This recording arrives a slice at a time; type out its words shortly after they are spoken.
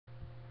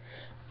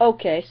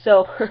Okay,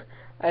 so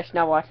I just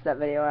now watched that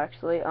video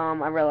actually.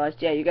 I realized,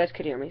 yeah, you guys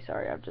could hear me.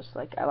 Sorry, I'm just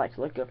like I like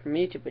to look good from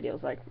YouTube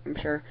videos, like I'm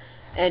sure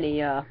any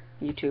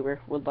YouTuber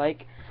would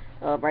like.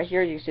 Right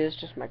here, you can see it's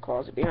just my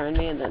closet behind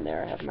me, and then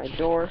there I have my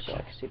door, so I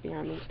can see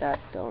behind me.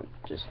 Don't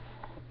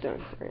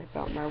worry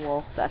about my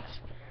wall. That's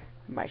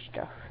my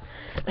stuff.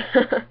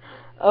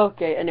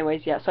 Okay.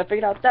 Anyways, yeah. So I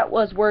figured out that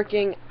was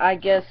working. I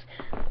guess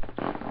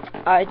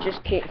I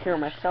just can't hear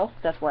myself.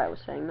 That's why I was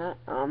saying that.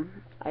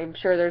 I'm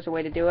sure there's a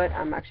way to do it.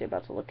 I'm actually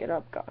about to look it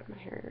up. God, my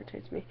hair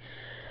irritates me.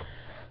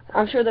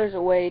 I'm sure there's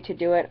a way to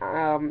do it,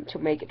 to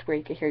make it to where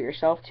you can hear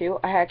yourself too.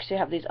 I actually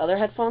have these other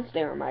headphones.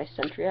 They are my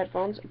Sentry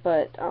headphones,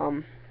 but,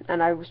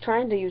 and I was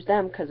trying to use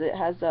them because it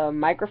has a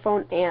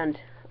microphone and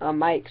a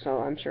mic, so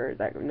I'm sure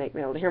that would make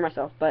me able to hear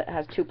myself, but it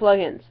has two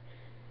plugins.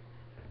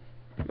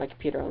 My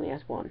computer only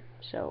has one,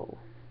 so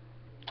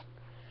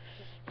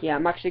yeah,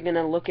 I'm actually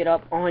gonna look it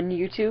up on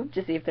YouTube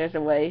to see if there's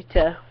a way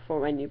to, for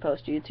my new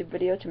post YouTube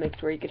video, to make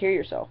it where you could hear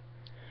yourself.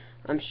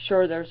 I'm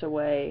sure there's a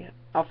way.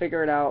 I'll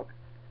figure it out.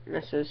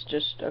 This is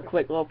just a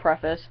quick little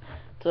preface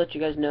to let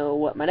you guys know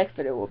what my next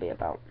video will be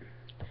about.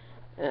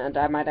 And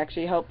I might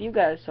actually help you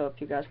guys, so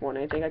if you guys want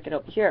anything, I can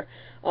help you here.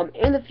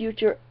 In the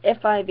future,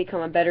 if I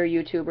become a better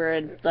YouTuber,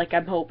 and like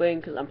I'm hoping,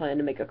 because I'm planning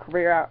to make a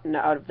career out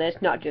of this,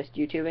 not just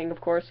YouTubing,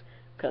 of course,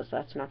 because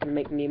that's not going to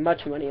make me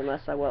much money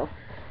unless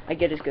I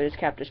get as good as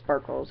Captain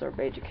Sparkles or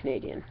Beige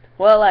Canadian.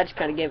 Well, I just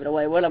kind of gave it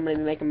away what I'm going to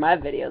be making my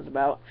videos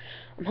about.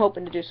 I'm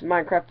hoping to do some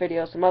Minecraft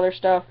videos, some other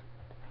stuff.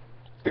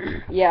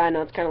 Yeah, I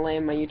know it's kind of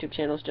lame. My YouTube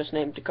channel is just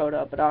named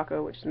Dakota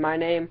Apodaca, which is my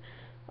name.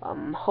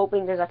 I'm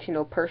hoping there's actually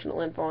no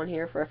personal info on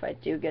here for if I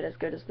do get as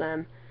good as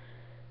them.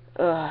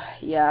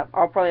 Yeah,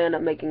 I'll probably end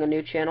up making a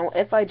new channel.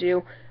 If I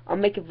do, I'll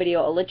make a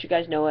video. I'll let you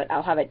guys know it.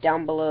 I'll have it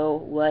down below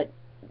what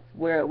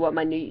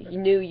my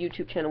new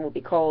YouTube channel will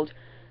be called.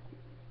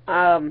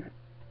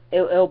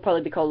 It'll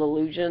probably be called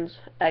Illusions.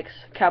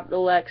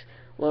 Capital X,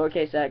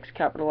 lowercase x,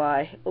 capital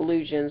I,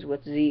 Illusions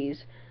with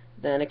Z's.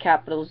 Then a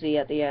capital Z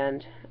at the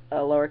end, a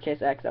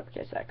lowercase x,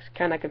 uppercase x.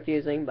 Kinda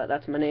confusing, but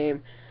that's my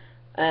name.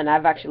 And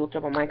I've actually looked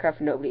up on Minecraft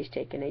and nobody's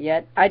taken it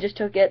yet. I just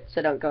took it,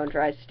 so don't go and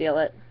try to steal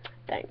it.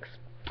 Thanks.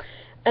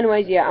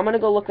 Anyways, yeah, I'm gonna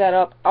go look that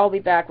up. I'll be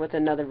back with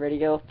another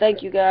video.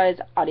 Thank you guys.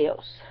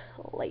 Adios.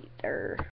 Later.